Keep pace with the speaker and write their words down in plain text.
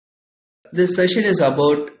This session is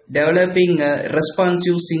about developing a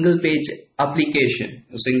responsive single page application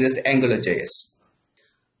using this Angular.js.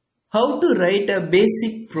 How to write a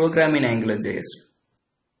basic program in Angular.js.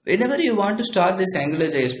 Whenever you want to start this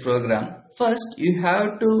Angular.js program, first you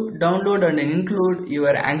have to download and include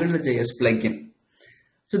your Angular.js plugin.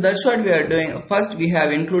 So that's what we are doing. First we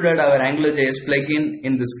have included our Angular.js plugin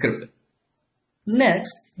in the script.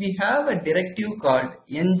 Next we have a directive called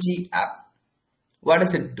ng-app. What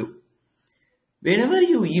does it do? Whenever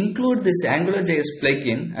you include this Angular.js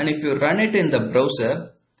plugin and if you run it in the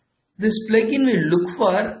browser, this plugin will look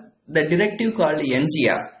for the directive called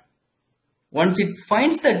ng-app. Once it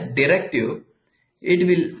finds that directive,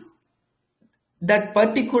 that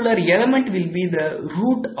particular element will be the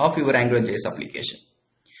root of your Angular.js application.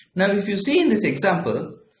 Now if you see in this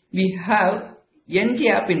example, we have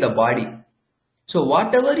ng-app in the body. So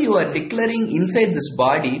whatever you are declaring inside this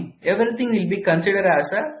body, everything will be considered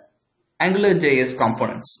as a Angular.js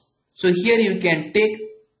components. So here you can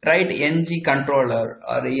write ng controller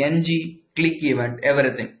or ng click event,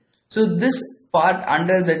 everything. So this part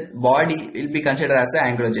under the body will be considered as a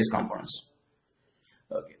Angular.js components.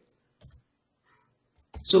 Okay.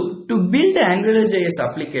 So to build an Angular.js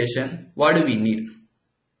application, what do we need?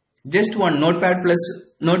 Just one notepad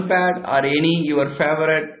or any your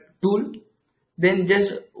favorite tool, then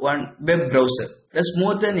just one web browser. That's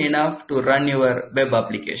more than enough to run your web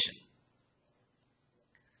application.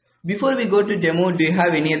 Before we go to demo, do you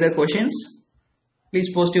have any other questions?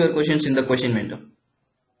 Please post your questions in the question window.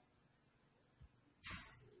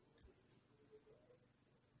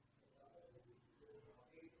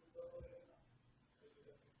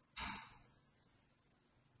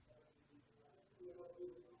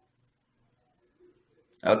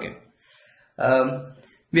 Okay.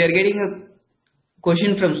 We are getting a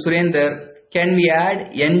question from Surender. Can we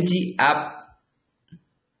add ng-app?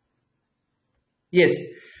 Yes.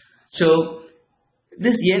 So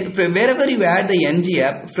this wherever you add the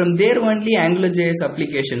ng-app, from there only Angular.js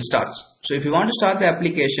application starts. So if you want to start the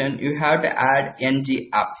application, you have to add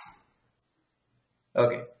ng-app.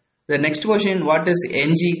 Okay. The next question, what is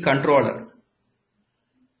ng controller?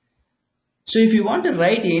 So if you want to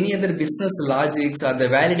write any other business logics or the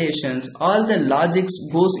validations, all the logics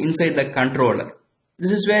goes inside the controller.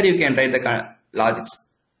 This is where you can write the logics.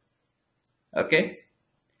 Okay.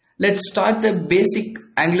 Let's start the basic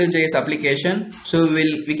Angular.js application so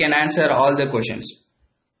we can answer all the questions.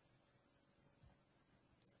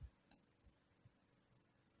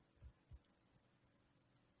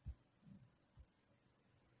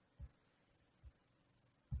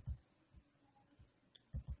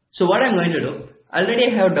 So what I'm going to do,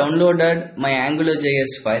 already I have downloaded my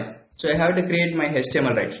Angular.js file. So I have to create my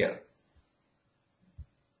HTML right here.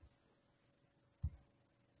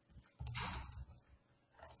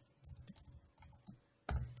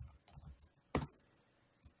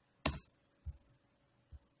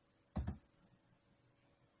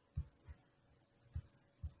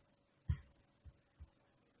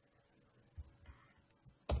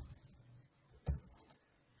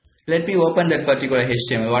 Let me open that particular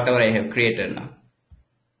HTML, whatever I have created now.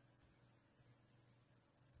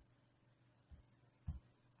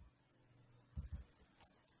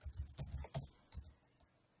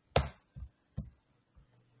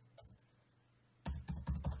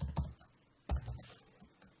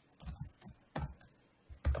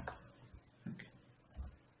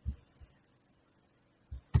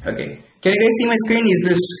 Okay. Can you guys see my screen? Is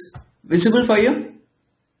this visible for you?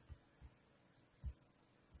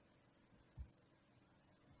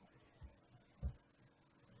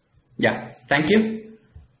 Yeah, thank you.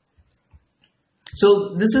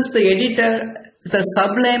 So this is the editor, the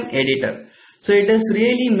Sublime editor. So it is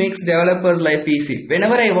really makes developers life easy.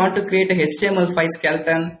 Whenever I want to create a HTML5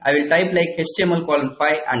 skeleton, I will type like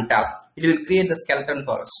HTML:5 and tap. It will create the skeleton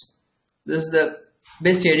for us. This is the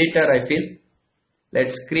best editor I feel.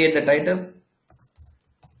 Let's create the title.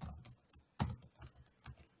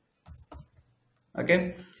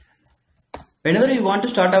 Okay. Whenever we want to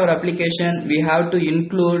start our application, we have to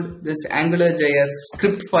include this Angular.js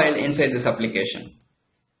script file inside this application.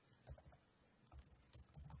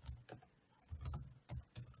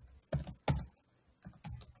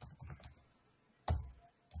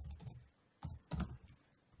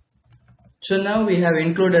 So now we have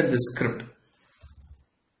included the script.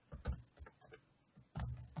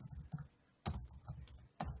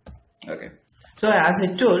 Okay. So as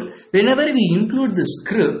I told, whenever we include the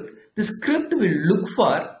script will look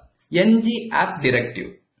for ng-app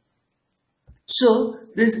directive. So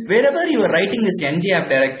wherever you are writing this ng-app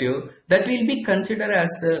directive, that will be considered as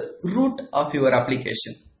the root of your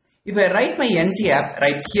application. If I write my ng app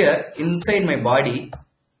right here inside my body,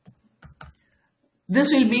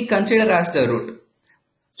 this will be considered as the root.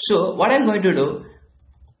 So what I'm going to do,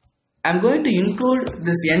 I'm going to include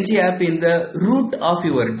this ng app in the root of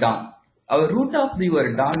your DOM. Our root of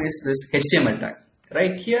your DOM is this HTML tag.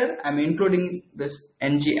 Right here, I'm including this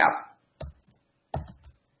ng app.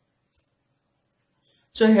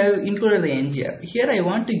 So I have included the ng app. Here I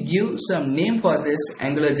want to give some name for this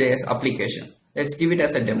AngularJS application. Let's give it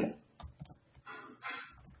as a demo.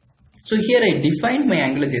 So here I defined my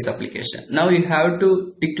AngularJS application. Now you have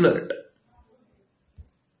to declare it.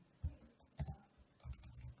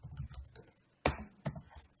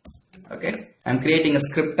 Okay, I'm creating a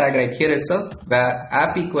script tag right here itself where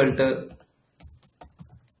app equal to.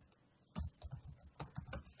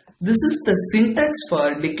 This is the syntax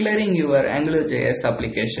for declaring your AngularJS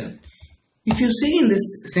application. If you see in this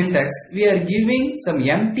syntax, we are giving some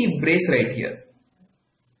empty brace right here.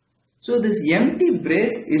 So this empty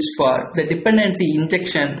brace is for the dependency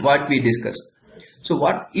injection what we discussed. So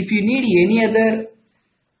what if you need any other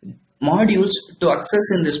modules to access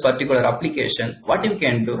in this particular application, what you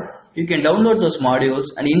can do, you can download those modules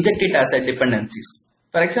and inject it as a dependencies.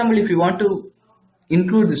 For example, if you want to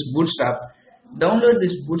include this bootstrap, download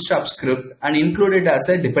this bootstrap script and include it as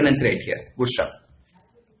a dependency right here, bootstrap.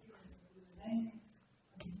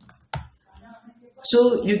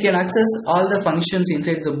 So you can access all the functions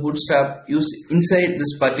inside the bootstrap inside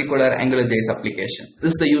this particular AngularJS application.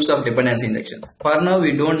 This is the use of dependency injection. For now,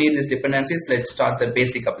 we don't need these dependencies. Let's start the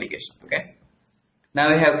basic application. Okay.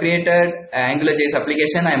 Now we have created an AngularJS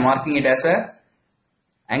application. I'm marking it as a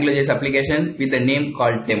AngularJS application with the name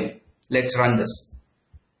called demo. Let's run this.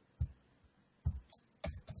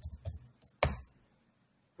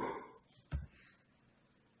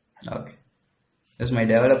 Okay. This is my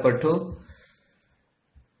developer tool.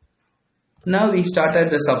 Now we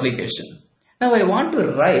started this application. Now I want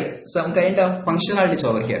to write some kind of functionalities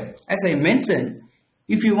over here. As I mentioned,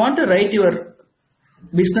 if you want to write your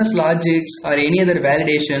business logics or any other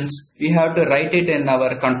validations, we have to write it in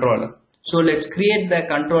our controller. So let's create the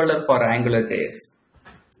controller for AngularJS.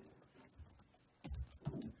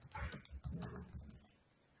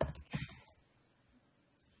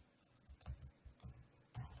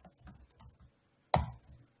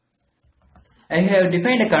 I have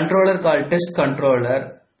defined a controller called test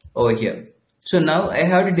controller over here. So now I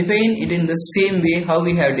have to define it in the same way how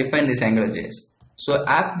we have defined this AngularJS. So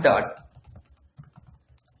app dot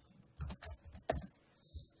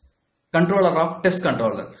controller of test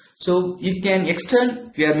controller. So you can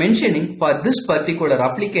extend, we are mentioning for this particular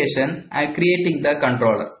application and creating the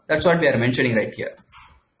controller. That's what we are mentioning right here.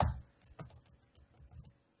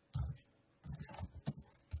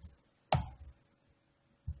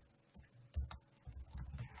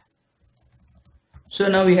 So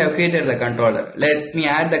now we have created the controller. Let me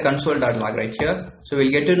add the console.log right here. So we'll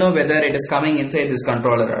get to know whether it is coming inside this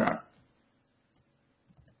controller or not.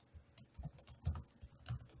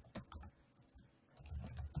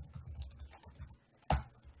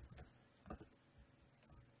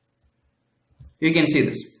 You can see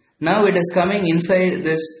this. Now it is coming inside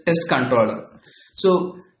this test controller.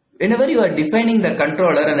 So whenever you are defining the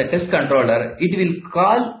controller and the test controller, it will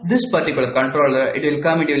call this particular controller, it will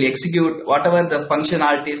come, it will execute whatever the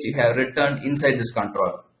functionalities you have written inside this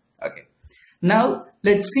controller. Okay. Now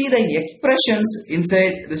let's see the expressions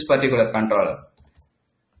inside this particular controller.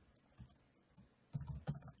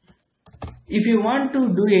 If you want to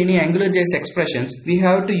do any AngularJS expressions, we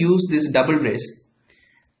have to use this double brace.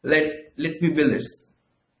 Let me build this.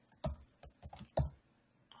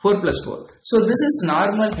 4 plus 4. So this is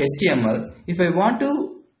normal HTML. If I want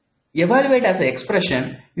to evaluate as an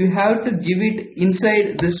expression, you have to give it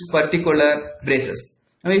inside this particular braces.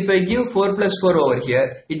 Now if I give 4 plus 4 over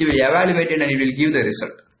here, it will evaluate it and it will give the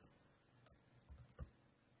result.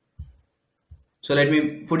 So let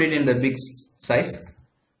me put it in the big size.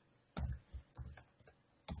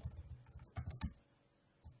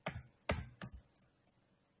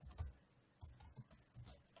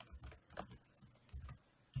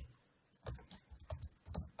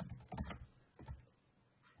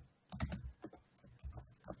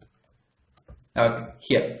 Okay,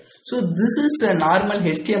 here. So this is a normal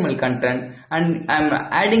HTML content and I'm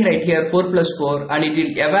adding right here 4 plus 4 and it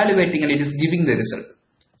will evaluating and it is giving the result.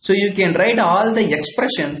 So you can write all the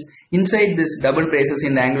expressions inside this double braces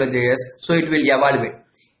in the AngularJS so it will evaluate.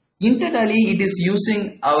 Internally it is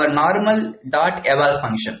using our normal .eval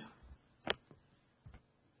function.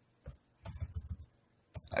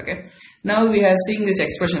 Okay. Now we are seeing this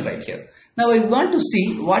expression right here. Now I want to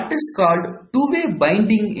see what is called two-way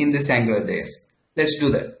binding in this AngularJS. Let's do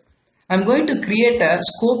that. I'm going to create a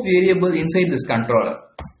scope variable inside this controller.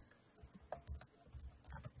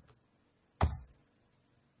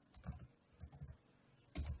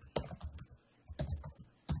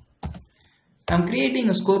 I'm creating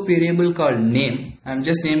a scope variable called name. I'm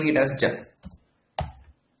just naming it as Jeff.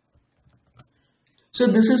 So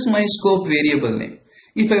this is my scope variable name.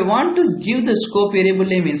 If I want to give the scope variable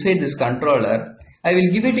name inside this controller, I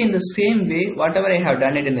will give it in the same way whatever I have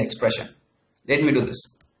done it in the expression. Let me do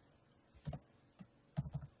this.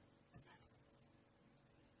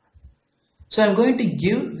 So I'm going to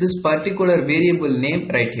give this particular variable name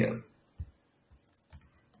right here.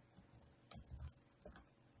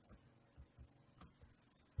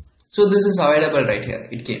 So this is available right here.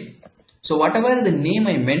 It came. So whatever the name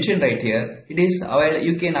I mentioned right here, it is available.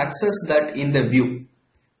 You can access that in the view.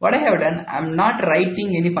 What I have done, I'm not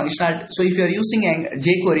writing any functionality. So if you are using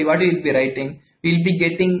jQuery, what you will be writing? We will be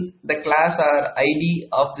getting the class or ID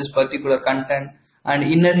of this particular content, and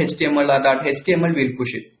inner HTML or .html will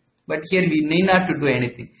push it. But here we need not to do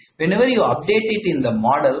anything. Whenever you update it in the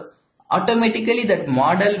model, automatically that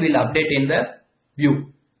model will update in the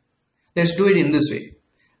view. Let's do it in this way.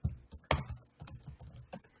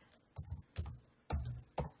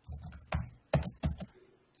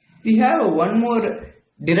 We have one more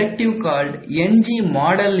directive called ng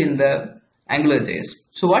model in the Angular.js.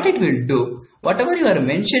 So what it will do, whatever you are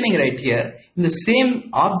mentioning right here, in the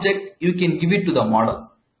same object you can give it to the model.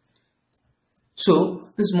 So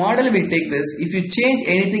this model will take this. If you change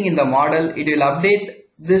anything in the model, it will update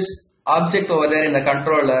this object over there in the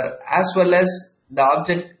controller as well as the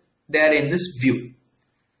object there in this view.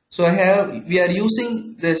 So we are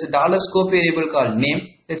using this $scope variable called name.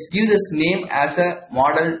 Let's give this name as a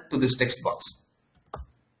model to this text box.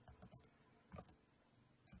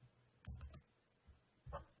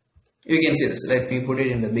 You can see this. Let me put it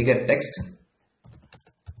in the bigger text.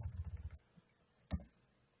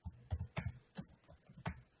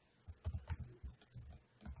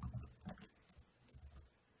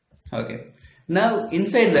 Okay. Now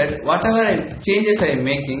inside that, whatever changes I am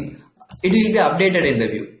making, it will be updated in the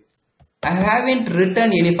view. I haven't written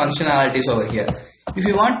any functionalities over here. If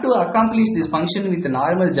you want to accomplish this function with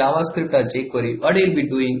normal JavaScript or jQuery, what you will be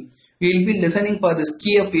doing? We will be listening for this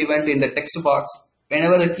key up event in the text box.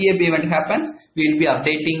 Whenever the key up event happens, we will be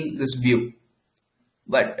updating this view.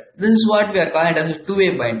 But this is what we are calling as a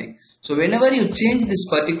two-way binding. So whenever you change this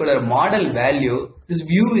particular model value, this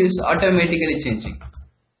view is automatically changing.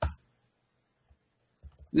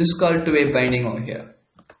 This is called two-way binding over here.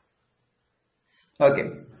 Okay.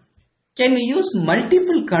 Can we use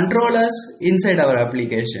multiple controllers inside our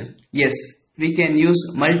application? Yes, we can use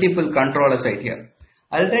multiple controllers right here.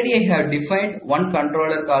 Already I have defined one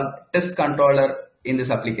controller called test controller in this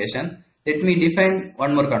application. Let me define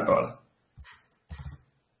one more controller.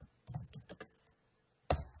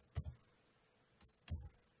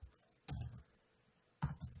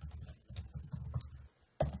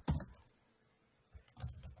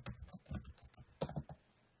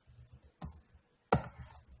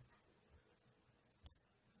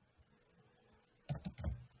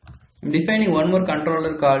 I'm defining one more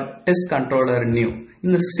controller called test controller new.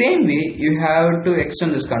 In the same way, you have to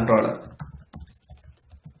extend this controller.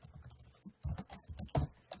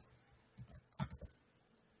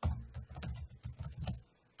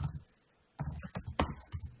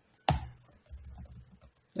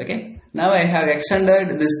 Okay. Now I have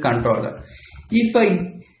extended this controller.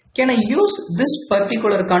 Can I use this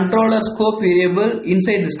particular controller scope variable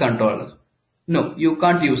inside this controller? No, you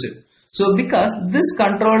can't use it. So because this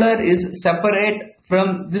controller is separate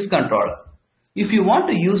from this controller. If you want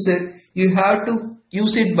to use it, you have to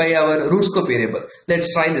use it by our root scope variable.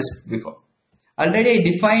 Let's try this before. Already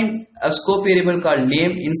I defined a scope variable called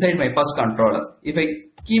name inside my first controller. If I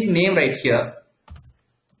keep name right here,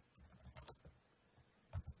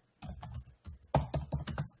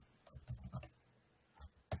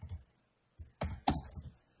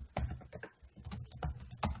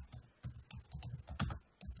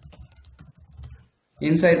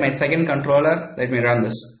 inside my second controller, let me run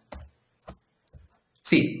this.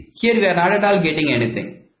 See, here we are not at all getting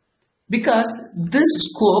anything because this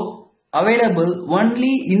scope available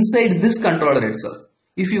only inside this controller itself.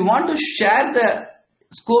 If you want to share the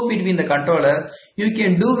scope between the controller, you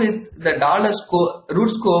can do with the root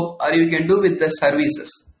scope, or you can do with the services.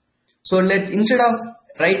 So let's, instead of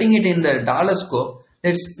writing it in the $scope,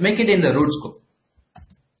 let's make it in the root scope.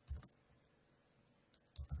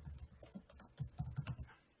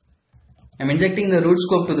 I'm injecting the root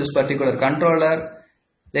scope to this particular controller.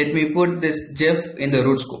 Let me put this Jeff in the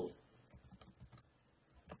root scope.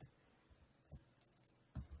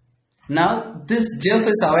 Now this GIF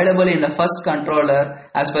is available in the first controller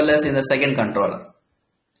as well as in the second controller.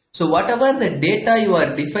 So whatever the data you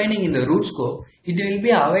are defining in the root scope, it will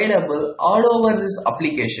be available all over this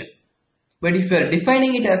application. But if you are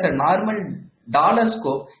defining it as a normal dollar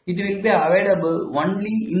scope, it will be available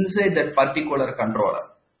only inside that particular controller.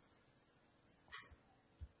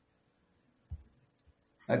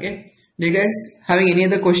 Okay. Do you guys having any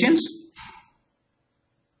other questions?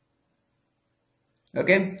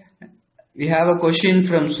 Okay. We have a question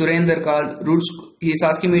from Surender called root. He is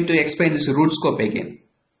asking me to explain this root scope again.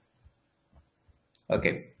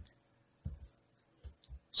 Okay.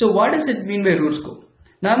 So what does it mean by root scope?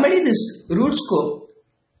 Normally this root scope,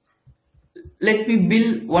 let me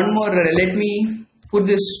build one more, let me put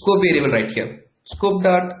this scope variable right here. Scope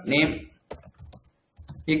dot name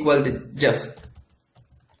equal to Jeff.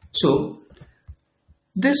 So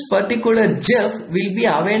this particular Jeff will be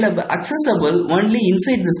available, accessible only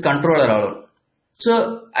inside this controller alone.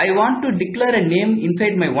 So I want to declare a name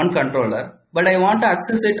inside my one controller, but I want to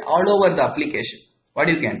access it all over the application. What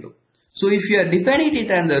you can do? So if you are defining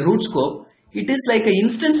it in the root scope, it is like an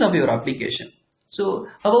instance of your application. So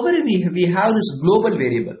however, we have this global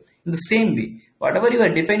variable in the same way. Whatever you are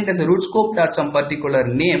defining as a root scope dot some particular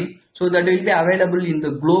name, so that will be available in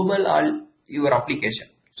the global all your application.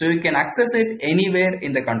 So you can access it anywhere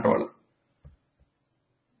in the controller.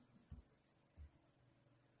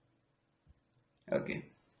 Okay.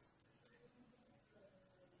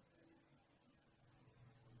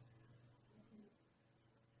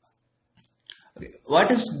 Okay. What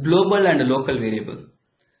is global and local variable?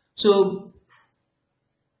 So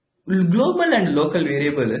global and local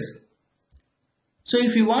variable is, so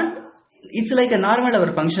if you want, it's like a normal our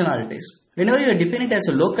functionalities. Whenever you are defining it as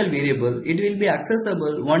a local variable, it will be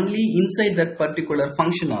accessible only inside that particular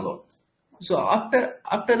function alone. So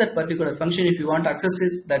after that particular function, if you want to access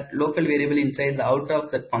it, that local variable inside the out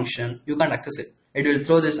of that function, you can't access it. It will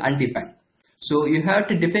throw this undefined. So you have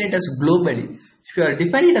to define it as globally. If you are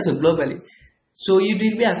defining it as a globally, so it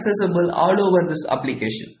will be accessible all over this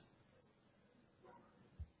application.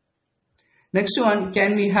 Next one,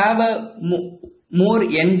 can we have a more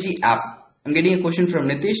ng app? I'm getting a question from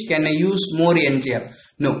Nitish. Can I use more ng app?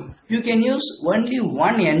 No, you can use only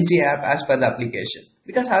one ng app as per the application,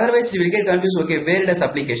 because otherwise you will get confused. Okay, where does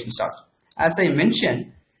application start? As I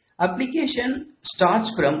mentioned, application starts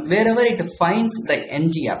from wherever it finds the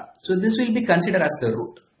ng app. So this will be considered as the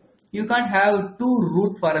root. You can't have two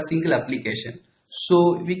root for a single application.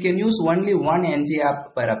 So we can use only one ng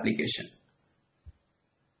app per application.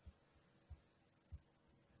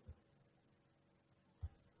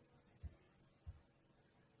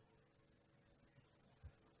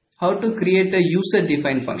 How to create a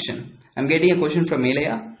user-defined function? I'm getting a question from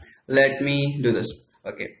Elia. Let me do this.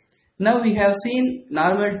 Okay. Now we have seen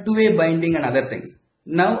normal two-way binding and other things.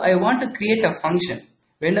 Now I want to create a function.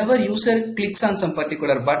 Whenever user clicks on some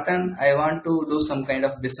particular button, I want to do some kind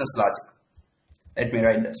of business logic. Let me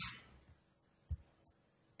write this.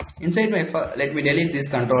 Inside my, let me delete these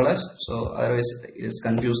controllers, so otherwise it is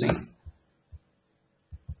confusing.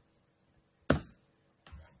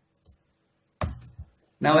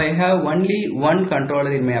 Now I have only one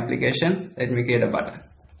controller in my application. Let me create a button.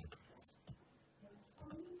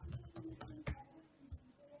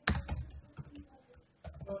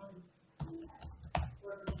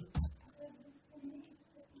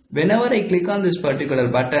 Whenever I click on this particular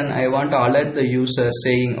button, I want to alert the user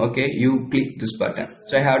saying, okay, you click this button.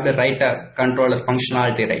 So I have to write a controller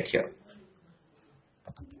functionality right here.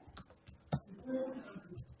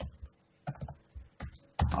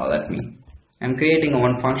 Alert me. I'm creating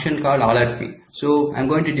one function called alert me. So I'm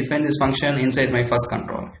going to define this function inside my first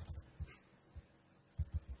controller.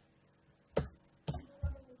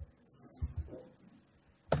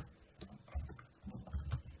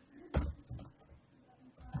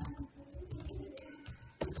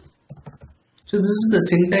 So this is the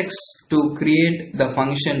syntax to create the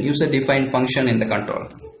function, user defined function in the controller.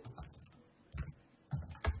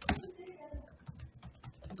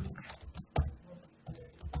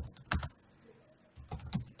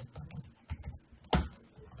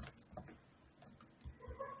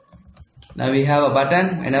 Now we have a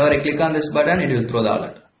button. Whenever I click on this button, it will throw the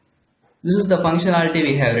alert. This is the functionality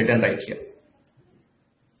we have written right here.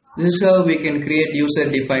 This is how we can create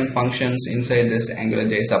user-defined functions inside this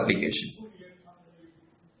Angular.js application.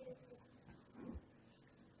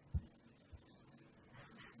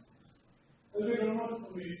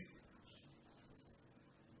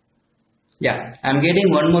 Yeah, I'm getting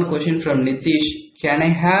one more question from Nitish. Can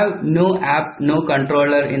I have no app, no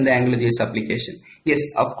controller in the Angular.js application? Yes,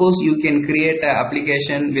 of course you can create an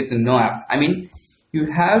application with no app. I mean, You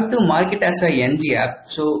have to mark it as a ng app,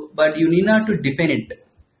 so but you need not to define it.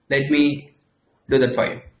 Let me do that for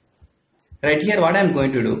you. Right here, what I'm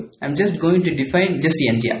going to do, I'm just going to define just the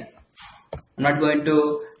ng app. I'm not going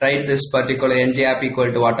to write this particular ng app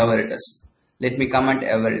equal to whatever it is. Let me comment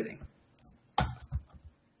everything.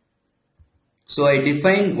 So I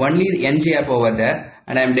define only the ng app over there,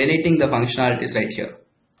 and I'm deleting the functionalities right here.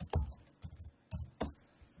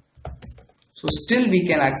 So still we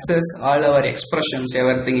can access all our expressions,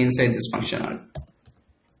 everything inside this functionality.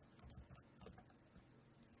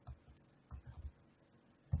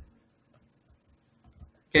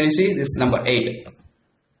 Can you see this number 8?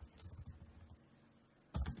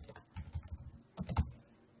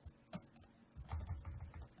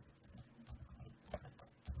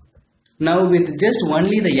 Now with just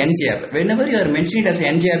only the ng app, whenever you are mentioning it as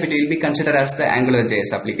ng app, it will be considered as the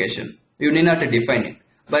Angular.js application. You need not to define it.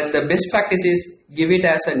 But the best practice is give it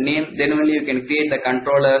as a name, then only you can create the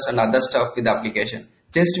controllers and other stuff with the application.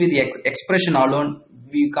 Just with the expression alone,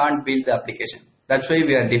 we can't build the application. That's why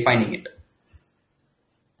we are defining it.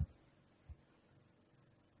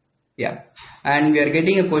 Yeah, and we are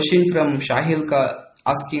getting a question from Shahilka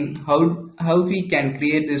asking how we can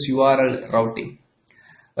create this URL routing.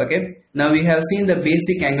 Okay, now we have seen the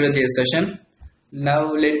basic AngularJS session.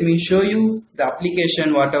 Now let me show you the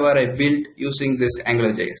application whatever I built using this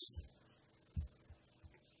AngularJS.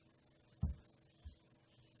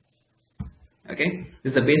 Okay,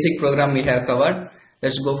 this is the basic program we have covered.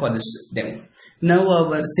 Let's go for this demo. Now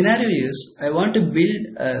our scenario is I want to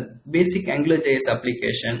build a basic AngularJS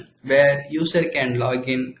application where user can log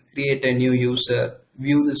in, create a new user,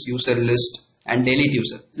 view this user list and delete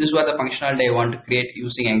user. This is what the functionality I want to create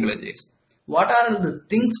using AngularJS. What are the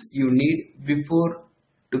things you need before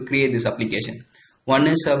to create this application? One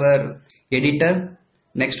is our editor.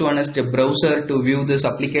 Next one is the browser to view this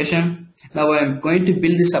application. Now I am going to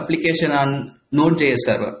build this application on Node.js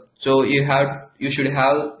server. So you should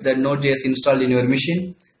have the Node.js installed in your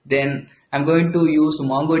machine. Then I'm going to use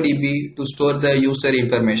MongoDB to store the user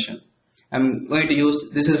information. I'm going to use,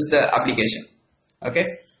 this is the application.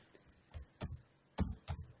 Okay.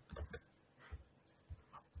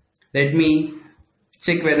 Let me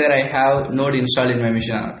check whether I have Node installed in my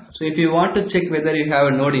machine or not. So if you want to check whether you have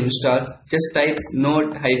a Node installed, just type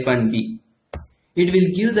node-b. It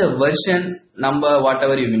will give the version number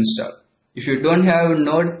whatever you install. If you don't have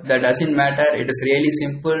Node, that doesn't matter. It is really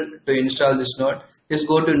simple to install this Node. Just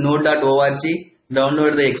go to node.org,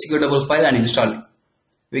 download the executable file and install it.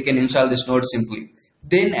 We can install this Node simply.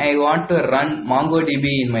 Then I want to run MongoDB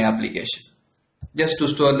in my application just to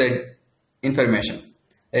store the information.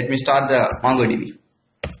 Let me start the MongoDB.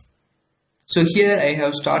 So here I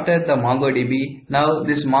have started the MongoDB. Now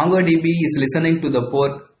this MongoDB is listening to the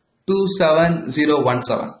port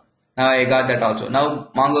 27017. Now I got that also. Now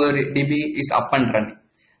MongoDB is up and running.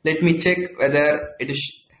 Let me check whether it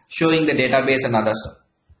is showing the database and other stuff.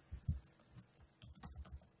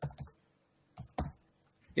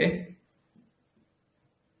 Okay.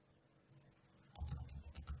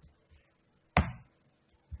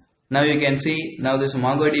 Now you can see now this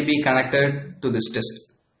MongoDB connected to this disk.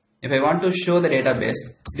 If I want to show the database,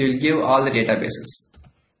 it will give all the databases.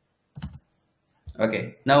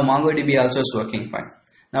 Okay, now MongoDB also is working fine.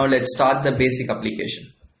 Now let's start the basic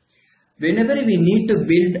application. Whenever we need to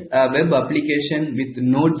build a web application with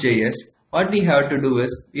Node.js, what we have to do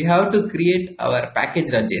is we have to create our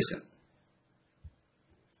package.json.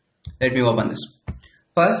 Let me open this.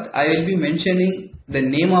 First, I will be mentioning the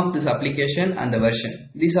name of this application and the version.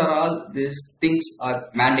 These things are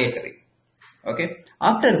mandatory. Okay.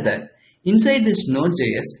 After that, inside this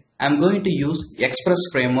Node.js, I am going to use Express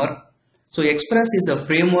framework. So Express is a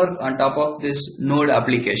framework on top of this Node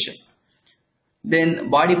application. Then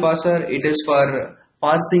body parser, it is for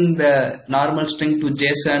parsing the normal string to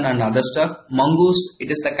JSON and other stuff. Mongoose,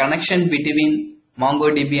 it is the connection between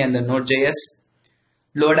MongoDB and the Node.js.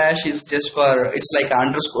 Lodash is just for, it's like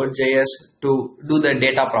 _JS to do the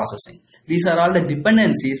data processing. These are all the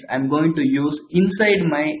dependencies I'm going to use inside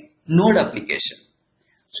my Node application.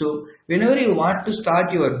 So whenever you want to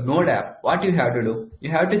start your Node app, what you have to do?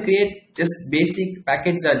 You have to create just basic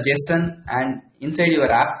package.json, and inside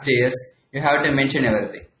your app.js, you have to mention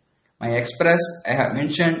everything. My Express, I have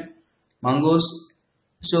mentioned Mongoose.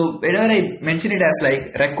 So whenever I mention it as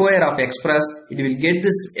like require of Express, it will get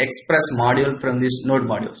this Express module from this Node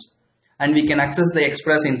modules, and we can access the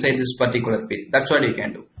Express inside this particular page. That's what you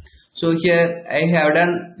can do. So here I have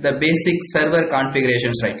done the basic server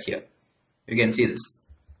configurations right here. You can see this.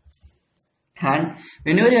 And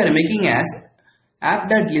whenever you are making an app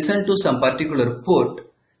that listen to some particular port,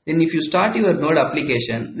 Then if you start your node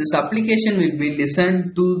application, this application will be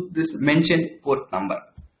listened to this mentioned port number.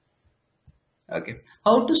 Okay.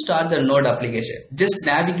 How to start the node application? Just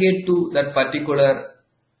navigate to that particular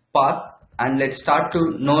path and let's start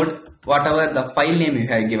to node whatever the file name you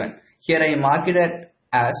have given. Here I marked it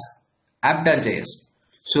as app.js.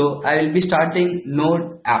 So I will be starting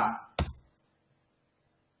node app.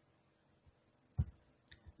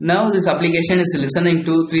 Now this application is listening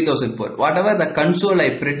to 3000 port. Whatever the console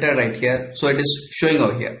I printed right here, so it is showing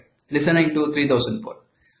over here. Listening to 3000 port.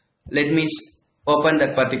 Let me open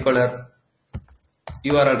that particular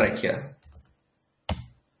URL right here.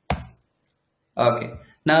 Okay.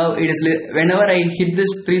 Now it is whenever I hit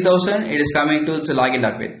this 3000, it is coming to the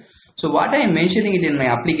login.page. So what I am mentioning it in my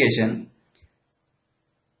application,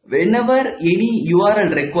 whenever any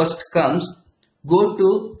URL request comes, go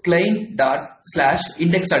to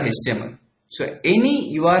client.index.html. So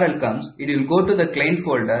any URL comes, it will go to the client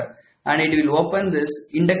folder and it will open this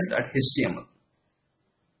index.html.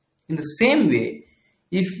 In the same way,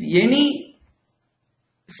 if any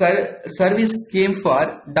service came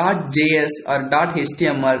for .js or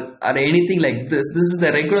 .html or anything like this, this is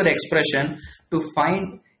the regular expression to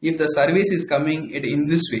find if the service is coming in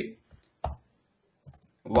this way.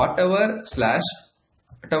 Whatever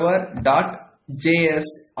 .js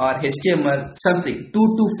or html, something 2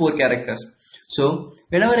 to 4 characters. So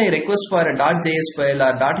whenever I request for a .js file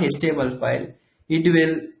or .html file, it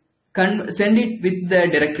will send it with the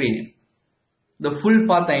directory name, the full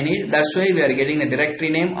path I need. That's why we are getting the directory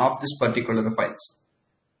name of this particular files.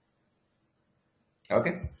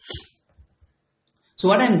 Okay. So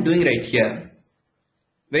what I'm doing right here,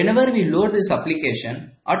 whenever we load this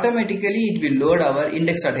application, automatically it will load our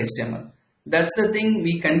index.html. That's the thing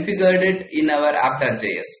we configured it in our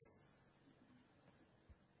app.js.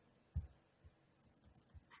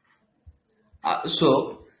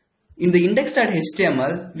 So in the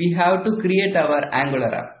index.html, we have to create our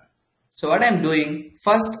Angular app. So what I'm doing,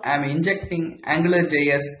 first I'm injecting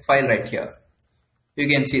Angular.js file right here. You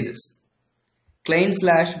can see this.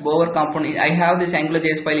 Client/bower component. I have this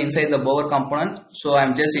Angular.js file inside the bower component. So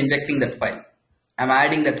I'm just injecting that file. I'm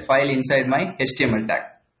adding that file inside my HTML tag,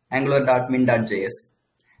 angular.min.js.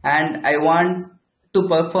 And I want to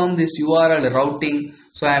perform this URL routing.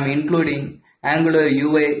 So I'm including Angular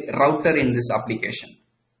UI router in this application.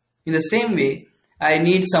 In the same way, I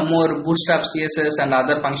need some more Bootstrap CSS and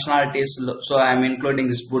other functionalities, so I am including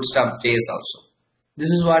this Bootstrap.js also.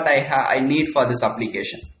 This is what I need for this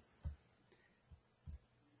application.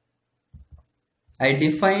 I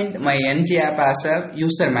defined my ng app as a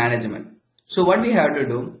user management. So what we have to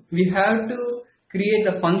do, we have to create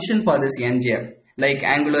a function for this ng app, like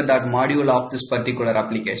angular.module of this particular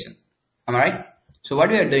application. Am I right? So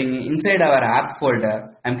what we are doing, inside our app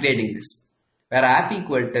folder, I am creating this, where app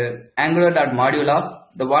equal to angular.module of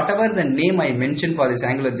the whatever the name I mentioned for this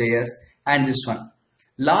Angular.js and this one.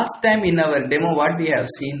 Last time in our demo, what we have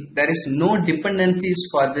seen, there is no dependencies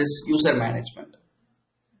for this user management.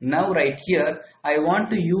 Now right here, I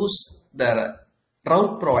want to use the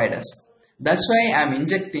route providers. That's why I am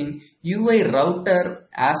injecting UI router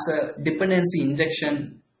as a dependency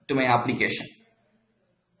injection to my application.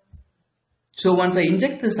 So once I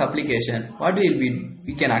inject this application, what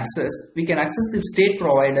we can access the state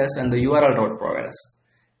providers and the URL route providers.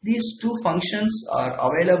 These two functions are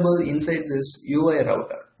available inside this UI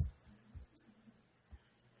router.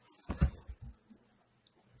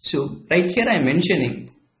 So right here I am mentioning,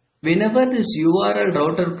 whenever this URL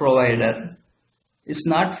router provider is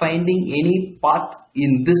not finding any path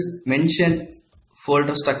in this mentioned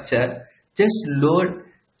folder structure, just load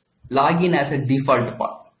login as a default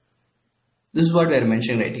path. This is what we are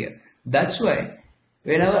mentioning right here. That's why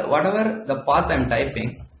whatever the path I am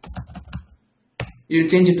typing, you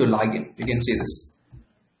change it to login. You can see this.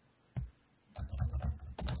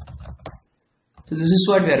 So this is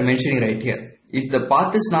what we are mentioning right here. If the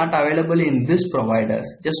path is not available in this provider,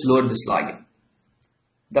 just load this login.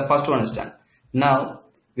 The first one is done. Now,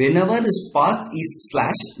 whenever this path is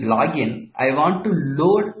 /login, I want to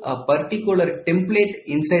load a particular template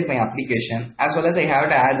inside my application, as well as I have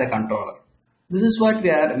to add the controller. This is what we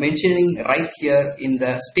are mentioning right here in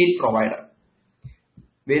the state provider.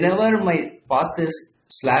 Whenever my path is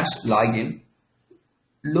 /login,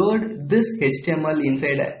 load this HTML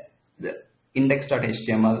inside the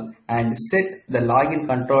index.html and set the login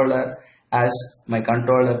controller as my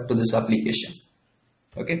controller to this application.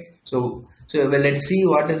 Okay, so let's see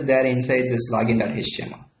what is there inside this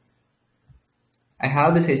login.html. I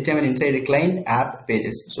have this HTML inside the client app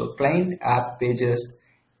pages. So client app pages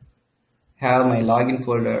have my login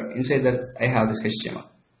folder. Inside that I have this HTML.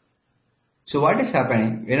 So what is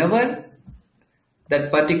happening? Whenever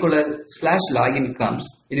that particular slash login comes,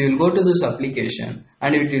 it will go to this application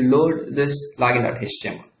and it will load this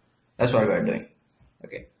login.html. That's what we are doing.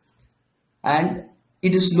 Okay. And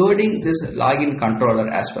it is loading this login controller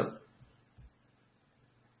as well.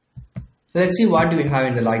 So let's see what we have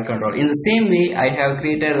in the login controller. In the same way, I have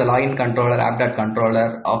created the login controller,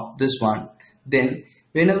 app.controller of this one. Then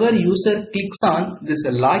whenever user clicks on this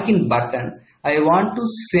login button, I want to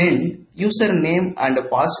send username and a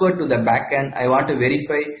password to the backend. I want to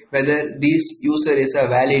verify whether this user is a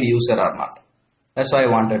valid user or not. That's what I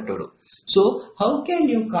wanted to do. So how can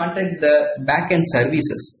you contact the backend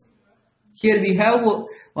services? Here we have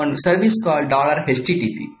one service called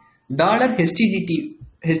 $HTTP.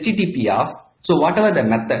 $HTTP of, so whatever the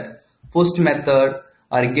method, post method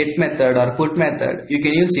or get method or put method, you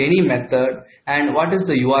can use any method. And what is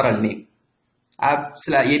the URL name?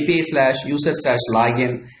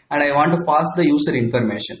 API/user/login, and I want to pass the user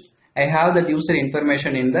information. I have that user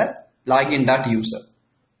information in the login.user.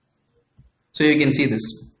 So you can see this.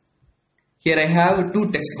 Here I have two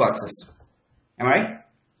text boxes. Am I right?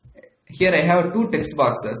 Here I have two text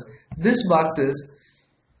boxes. This box is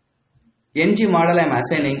ng model I am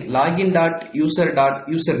assigning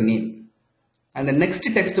login.user.username, and the next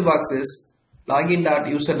text box is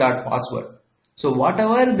login.user.password. So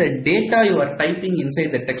whatever the data you are typing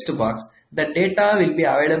inside the text box, the data will be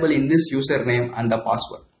available in this username and the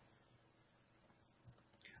password.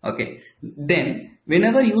 Okay. Then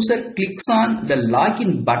whenever user clicks on the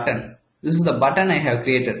login button, this is the button I have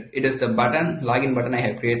created. It is the button, login button I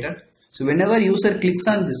have created. So whenever user clicks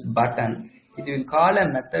on this button, it will call a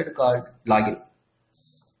method called login.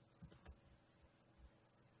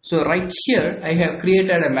 So right here, I have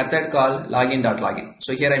created a method called login.login.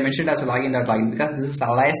 So here I mentioned as a login.login because this is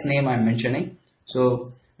alias name I am mentioning.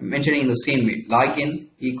 So I'm mentioning in the same way, login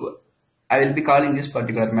equal. I will be calling this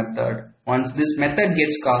particular method. Once this method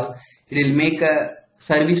gets called, it will make a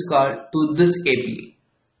service call to this API.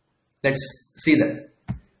 Let's see that.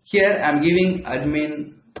 Here I'm giving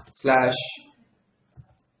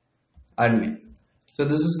admin/admin. So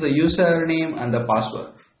this is the username and the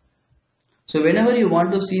password. So whenever you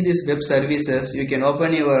want to see these web services, you can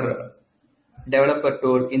open your developer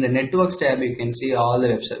tool. In the networks tab, you can see all the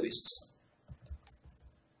web services.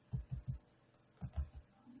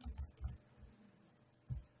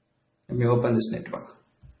 Let me open this network.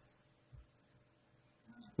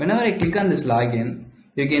 Whenever I click on this login,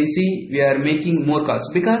 you can see we are making more calls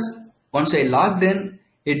because once I logged in,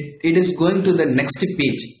 it is going to the next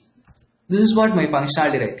page. This is what my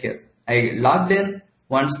functionality right here. I logged in.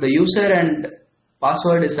 Once the user and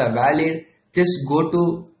password is valid, just go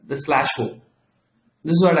to the /home.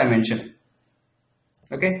 This is what I mentioned.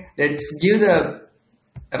 Okay, let's give the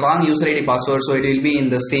wrong user ID password so it will be in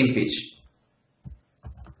the same page.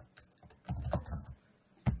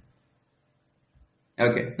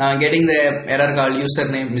 Okay, now I'm getting the error called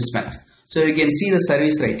username mismatch. So you can see the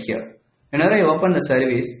service right here. Whenever I open the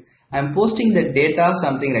service, I'm posting the data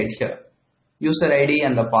something right here, user ID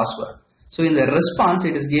and the password. So in the response,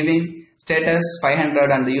 it is giving status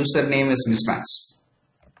 500 and the username is mismatched.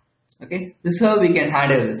 Okay, this is how we can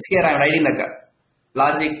handle this. Here I am writing the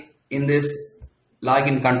logic in this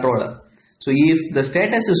login controller. So if the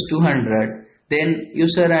status is 200, then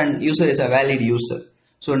user is a valid user.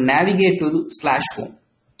 So navigate to /home.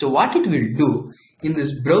 So what it will do in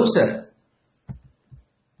this browser,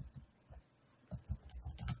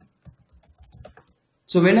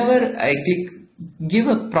 so whenever I give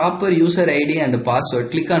a proper user ID and the password,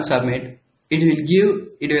 click on submit, it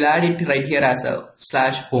will add it right here as a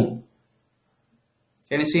 /home.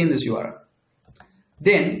 Can you see in this URL?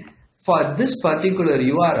 Then for this particular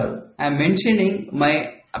URL, I am mentioning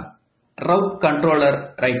my route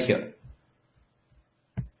controller right here.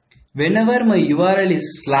 Whenever my URL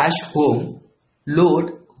is /home,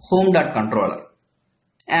 load home.controller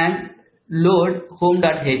and load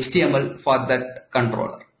home.html for that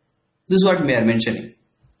controller. This is what we are mentioning.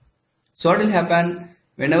 So what will happen?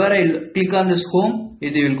 Whenever I click on this home,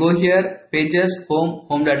 it will go here, pages, home,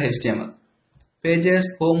 home.html. Pages,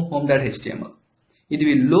 home, home.html. It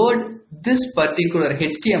will load this particular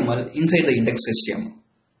HTML inside the index.html.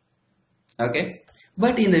 Okay.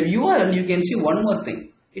 But in the URL, you can see one more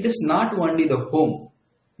thing. It is not only the home.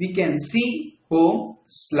 We can see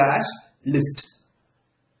home/list.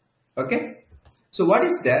 Okay. So what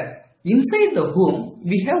is that? Inside the home,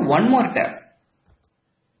 we have one more tab.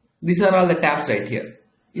 These are all the tabs right here.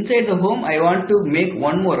 Inside the home, I want to make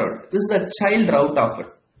one more route. This is the child route of it.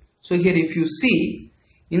 So here if you see,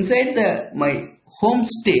 inside my home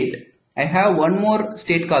state, I have one more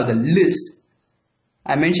state called the list.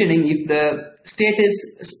 I'm mentioning if the state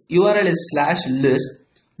is URL is /list,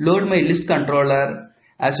 load my list controller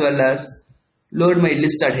as well as load my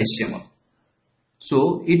list.html.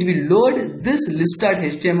 So it will load this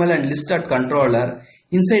list.html and list.controller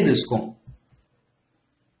inside this home.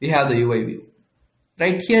 We have the UI view.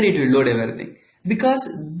 Right here it will load everything. Because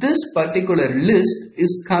this particular list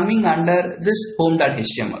is coming under this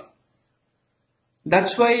home.html.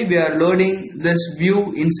 That's why we are loading this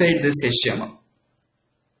view inside this HTML.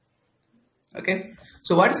 Okay.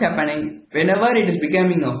 So what is happening? Whenever it is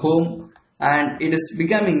becoming a home and it is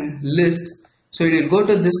becoming list, so it will go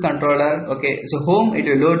to this controller. Okay. So home, it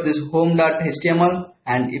will load this home.html,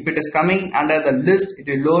 and if it is coming under the list, it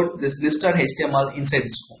will load this list.html inside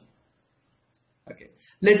this home. Okay.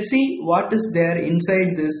 Let's see what is there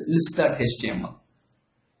inside this list.html.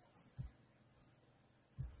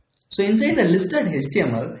 So inside the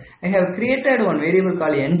list.html, I have created one variable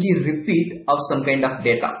called ngRepeat of some kind of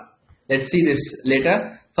data. Let's see this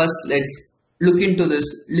later. First, let's look into this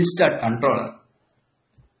list.controller.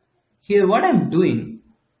 Here what I am doing,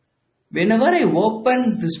 whenever I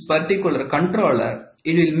open this particular controller,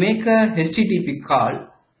 it will make a HTTP call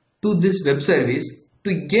to this web service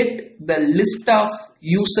to get the list of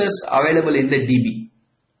users available in the DB.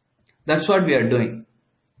 That's what we are doing.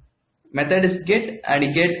 Method is get,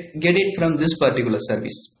 and get it from this particular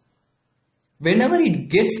service. Whenever it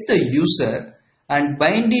gets the user and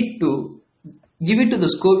bind it to, give it to the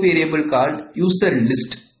scope variable called user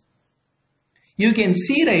list. You can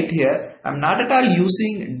see right here, I'm not at all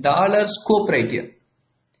using $scope right here.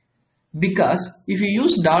 Because if you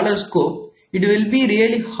use $scope, it will be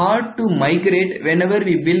really hard to migrate whenever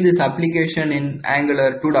we build this application in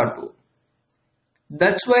Angular 2.2.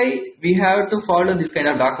 That's why we have to follow this kind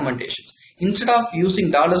of documentation. Instead of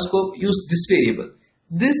using $scope, use this variable.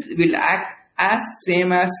 This will act as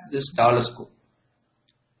same as this $scope.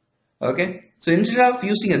 Okay. So instead of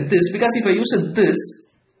using a this, because if I use a this,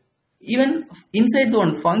 even inside the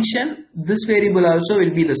one function, this variable also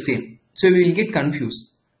will be the same. So we will get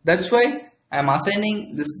confused. That's why I am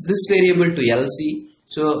assigning this variable to LC.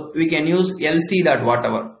 So we can use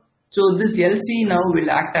LC.whatever. So this LC now will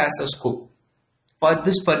act as a scope for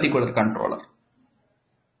this particular controller.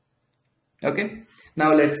 Okay.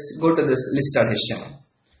 Now let's go to this list.html.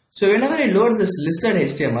 So whenever I load this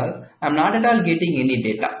list.html, I am not at all getting any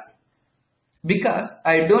data because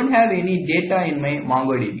I don't have any data in my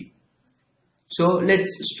MongoDB. So let's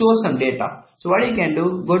store some data. So what you can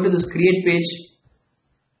do, go to this create page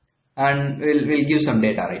and we'll give some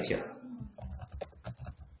data right here.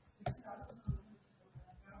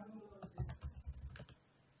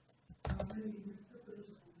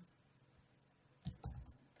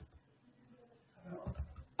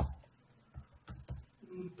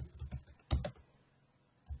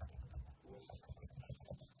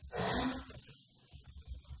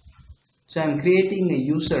 So I'm creating a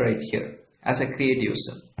user right here as a create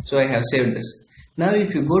user. So I have saved this. Now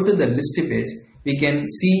if you go to the list page, we can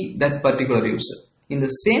see that particular user. In the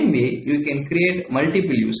same way, you can create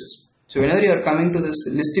multiple users. So whenever you are coming to this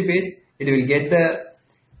list page, it will get the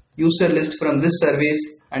user list from this service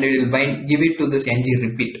and it will give it to this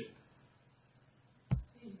ngRepeat.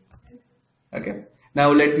 Okay.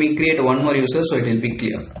 Now let me create one more user so it will be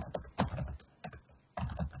clear.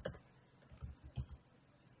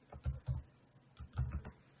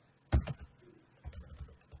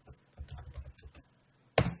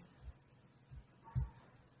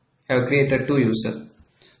 I have created two users.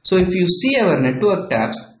 So if you see our network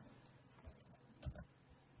tabs,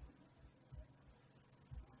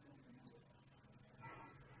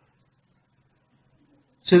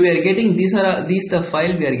 so we are getting these the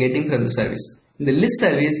file we are getting from the service. In the list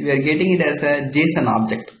service, we are getting it as a JSON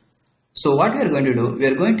object. So what we are going to do, we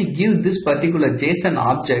are going to give this particular JSON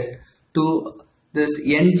object to this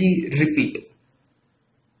ngRepeat.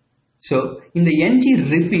 So in the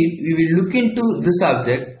ngRepeat, we will look into this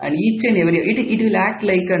object and each and every, it will act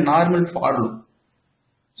like a normal for loop.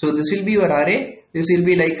 So this will be your array. This will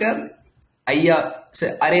be like a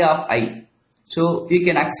array of I. So you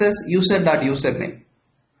can access user.username.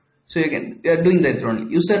 So we are doing that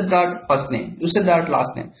only. User.first name,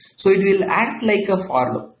 user.last name. So it will act like a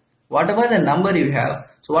for loop. Whatever the number you have,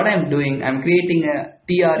 so what I am doing, I am creating a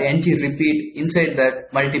tr ngRepeat inside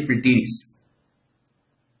that multiple TDs.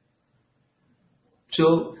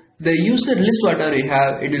 So the user list whatever you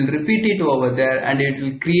have, it will repeat it over there and it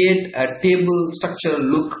will create a table structure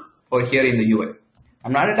look over here in the UI.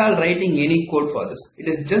 I'm not at all writing any code for this. It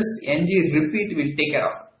is just ngRepeat will take care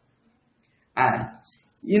of. And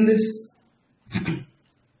in this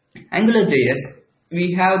Angular.js,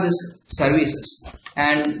 we have this services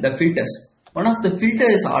and the filters. One of the filter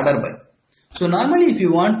is order by. So normally if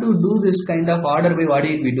you want to do this kind of order by, what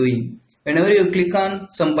you will be doing? Whenever you click on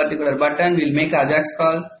some particular button, we'll make a Ajax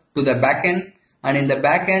call to the backend, and in the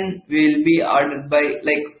backend we will be ordered by,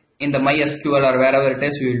 like in the MySQL or wherever it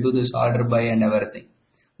is, we will do this order by and everything.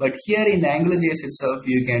 But here in the AngularJS itself,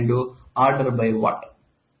 you can do order by what?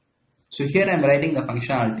 So here I am writing the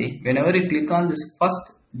functionality. Whenever you click on this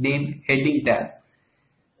first name heading tab,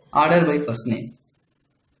 order by first name.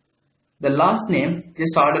 The last name,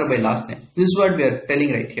 just order by last name. This is what we are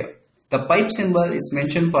telling right here. The pipe symbol is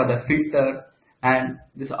mentioned for the filter, and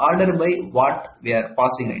this order by what we are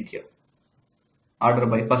passing right here. Order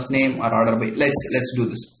by first name or order by, let's do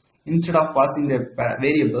this. Instead of passing the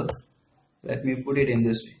variable, let me put it in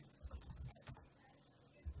this way.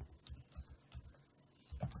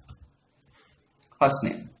 First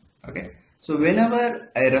name. Okay. So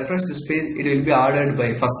whenever I refresh this page, it will be ordered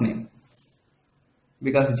by first name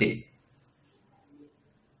because J.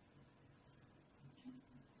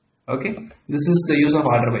 Okay. This is the use of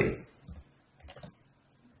order by.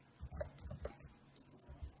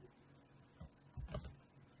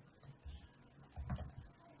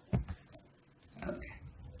 Okay.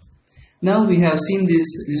 Now we have seen this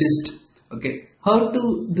list. Okay. How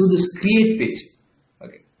to do this create page?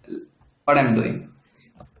 Okay. What I'm doing.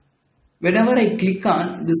 Whenever I click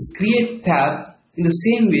on this create tab, in the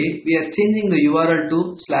same way we are changing the URL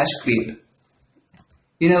to /create.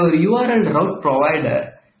 In our URL route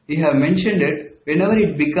provider, we have mentioned it. Whenever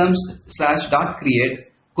it becomes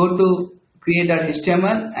 /.create, go to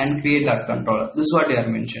create.html and create.controller. This is what we have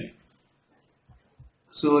mentioned.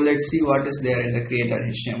 So let's see what is there in the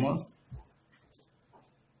create.html.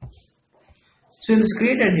 So in this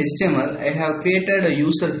create.html, I have created a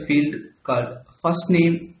user field called first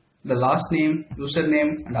name, the last name,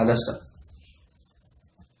 username, and other stuff.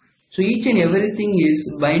 So each and everything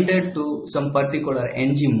is binded to some particular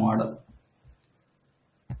ng model.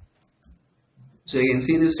 So you can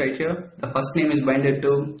see this right here. The first name is binded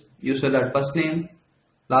to user.firstname,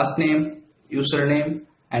 last name, username,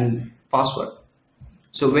 and password.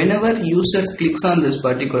 So whenever user clicks on this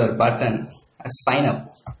particular button as sign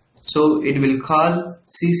up, so it will call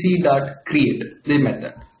cc.create, this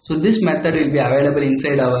method. So this method will be available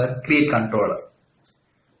inside our create controller.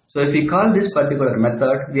 So if we call this particular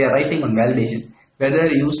method, we are writing on validation whether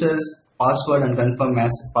user's password and confirm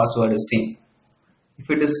as password is same. If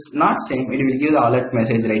it is not same, it will give the alert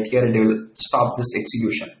message right here. It will stop this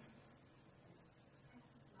execution.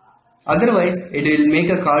 Otherwise, it will make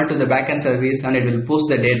a call to the backend service and it will post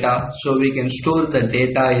the data, so we can store the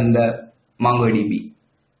data in the MongoDB.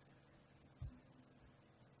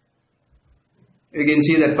 You can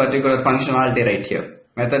see that particular functionality right here.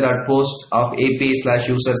 Method.post of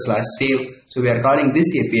API/user/save. So we are calling this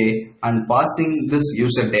API and passing this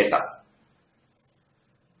user data.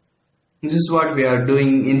 This is what we are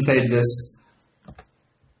doing inside this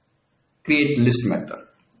create list method.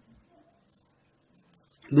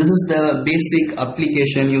 This is the basic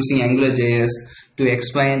application using AngularJS to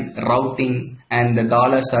explain routing and the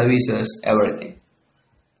dollar services, everything.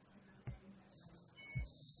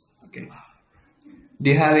 Okay. Do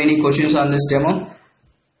you have any questions on this demo?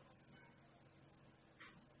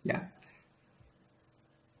 Yeah.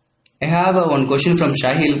 I have one question from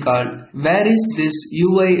Shahil called, where is this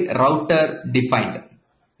UI router defined?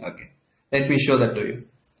 Okay. Let me show that to you.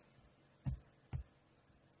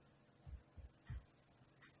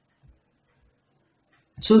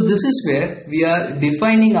 So this is where we are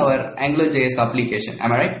defining our AngularJS application.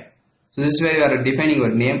 Am I right? So this is where we are defining our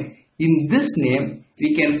name. In this name,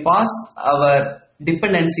 we can pass our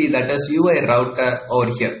dependency, that is UI router,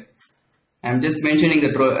 over here. I am just mentioning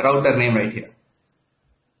the router name right here.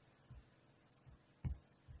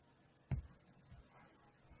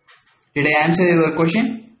 Did I answer your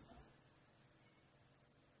question?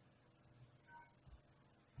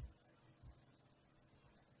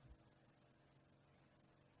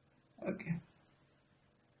 Okay.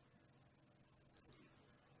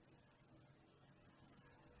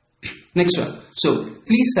 Next one. So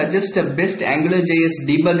please suggest the best AngularJS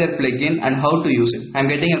debugger plugin and how to use it. I am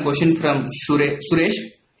getting a question from Suresh.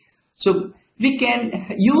 So we can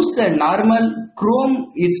use the normal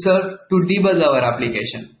Chrome itself to debug our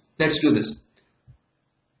application. Let's do this.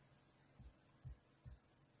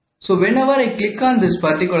 So whenever I click on this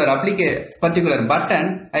particular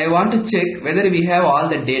button, I want to check whether we have all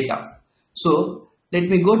the data. So let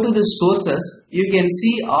me go to the sources. You can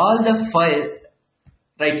see all the file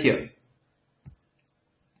right here.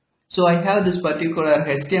 So I have this particular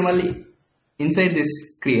HTML inside this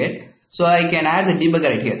create. So I can add the debugger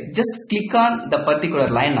right here. Just click on the particular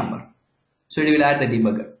line number. So it will add the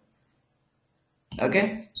debugger.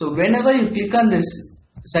 Okay, so whenever you click on this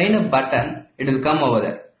sign up button, it will come over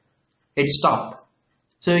there. It stopped.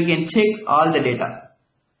 So you can check all the data.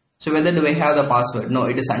 So whether do I have the password? No,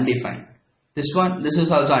 it is undefined. This one, this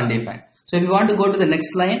is also undefined. So if you want to go to the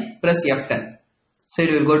next line, press F10. So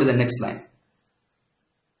it will go to the next line.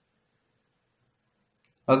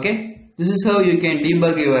 Okay, this is how you can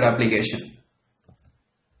debug your application.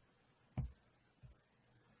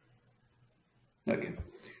 Okay,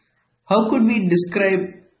 how could we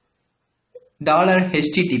describe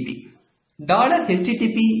 $HTTP?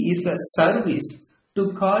 $HTTP is a service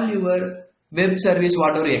to call your web service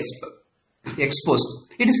whatever you expose.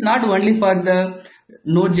 It is not only for the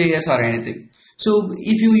Node.js or anything. So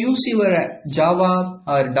if you use your Java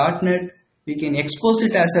or .NET, you can expose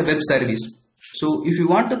it as a web service. So if you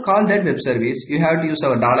want to call that web service, you have to use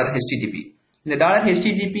our $HTTP. In the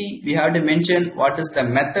 $HTTP, we have to mention what is the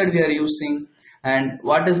method we are using and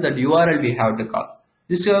what is the URL we have to call.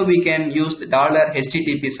 This is how we can use the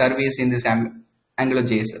 $HTTP service in this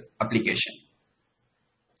AngularJS application.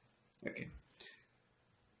 Okay.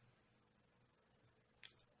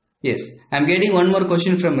 Yes, I'm getting one more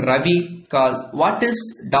question from Ravi called what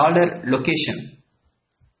is $location?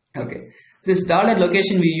 Okay, this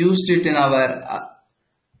 $location we used it in our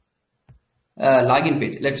login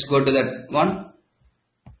page. Let's go to that one.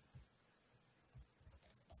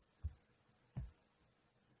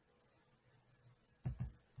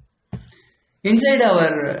 Inside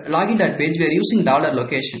our login page, we are using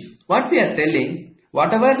 $location. What we are telling,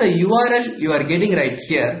 whatever the URL you are getting right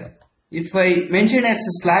here, if I mention as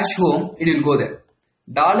a /home, it will go there.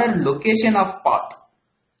 $location of path.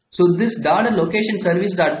 So this $location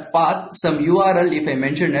service.path, some URL, if I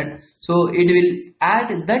mention it, so it will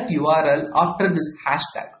add that URL after this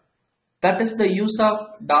hashtag. That is the use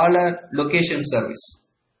of $location service.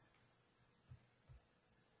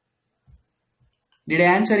 Did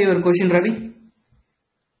I answer your question, Ravi?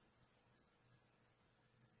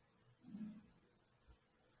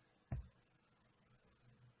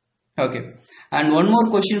 Okay, and one more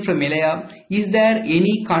question from Ilaya. Is there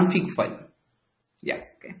any config file? Yeah,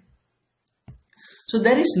 okay. So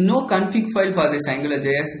there is no config file for this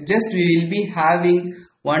AngularJS. Just we will be having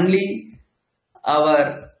only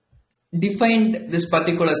our defined this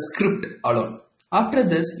particular script alone. After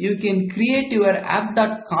this, you can create your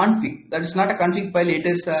app.config. That is not a config file. It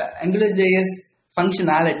is a AngularJS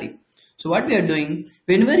functionality. So what we are doing,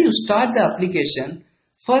 whenever you start the application,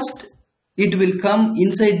 first it will come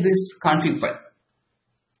inside this config file.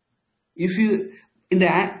 If you in the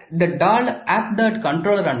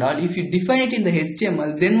app.controller and all, if you define it in the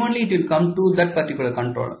HTML, then only it will come to that particular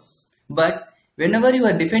controller. But whenever you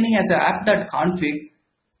are defining as a app.config,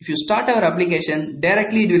 if you start our application,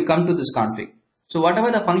 directly it will come to this config. So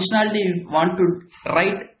whatever the functionality you want to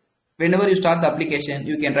write, whenever you start the application,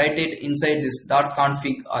 you can write it inside this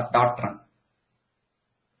 .config or .run.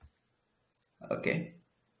 Okay.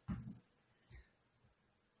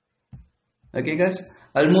 Okay guys,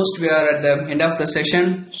 almost we are at the end of the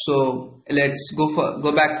session, so let's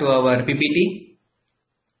go back to our PPT.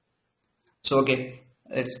 So okay,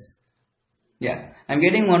 I'm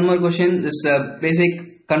getting one more question. This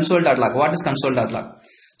basic console.log. What is console.log?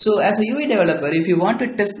 So as a UI developer, if you want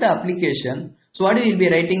to test the application, so what we will be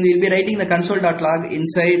writing? We will be writing the console.log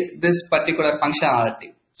inside this particular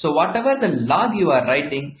functionality. So whatever the log you are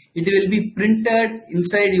writing, it will be printed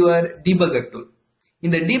inside your debugger tool. In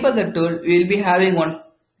the debugger tool, we will be having one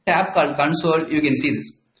tab called console. You can see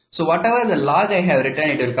this. So whatever the log I have written,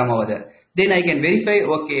 it will come over there. Then I can verify,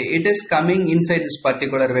 okay, it is coming inside this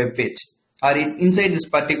particular web page or inside this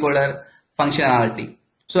particular functionality.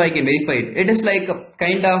 So I can verify it. It is like a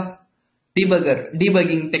kind of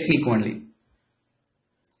debugging technique only.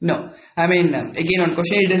 No, I mean, again one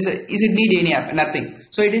question, is it need any app? Nothing.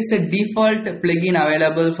 So it is the default plugin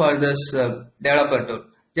available for this developer tool.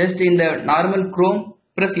 Just in the normal Chrome,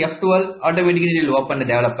 press F12, automatically it will open the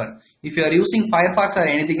developer. If you are using Firefox or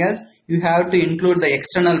anything else, you have to include the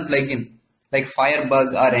external plugin like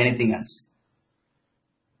Firebug or anything else.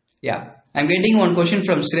 Yeah, I'm getting one question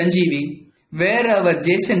from Sranjeevi, where our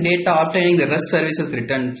JSON data obtaining the REST services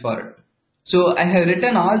returned for it. So I have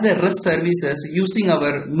written all the REST services using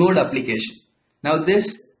our Node application. Now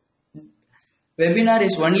this webinar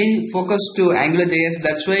is only focused to AngularJS,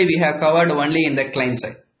 that's why we have covered only in the client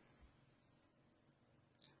side.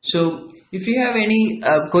 So if you have any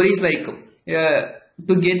queries like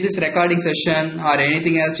to get this recording session or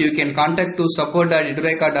anything else, you can contact to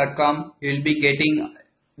support@edureka.com. You will be getting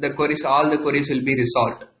the queries, all the queries will be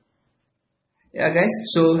resolved. Yeah guys,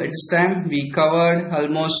 so at this time we covered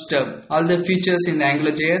almost all the features in the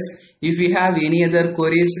AngularJS. If you have any other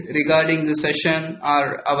queries regarding the session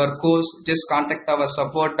or our course, just contact our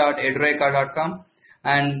support.edureka.com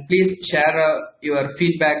and please share your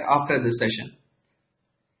feedback after the session.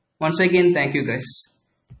 Once again, thank you guys.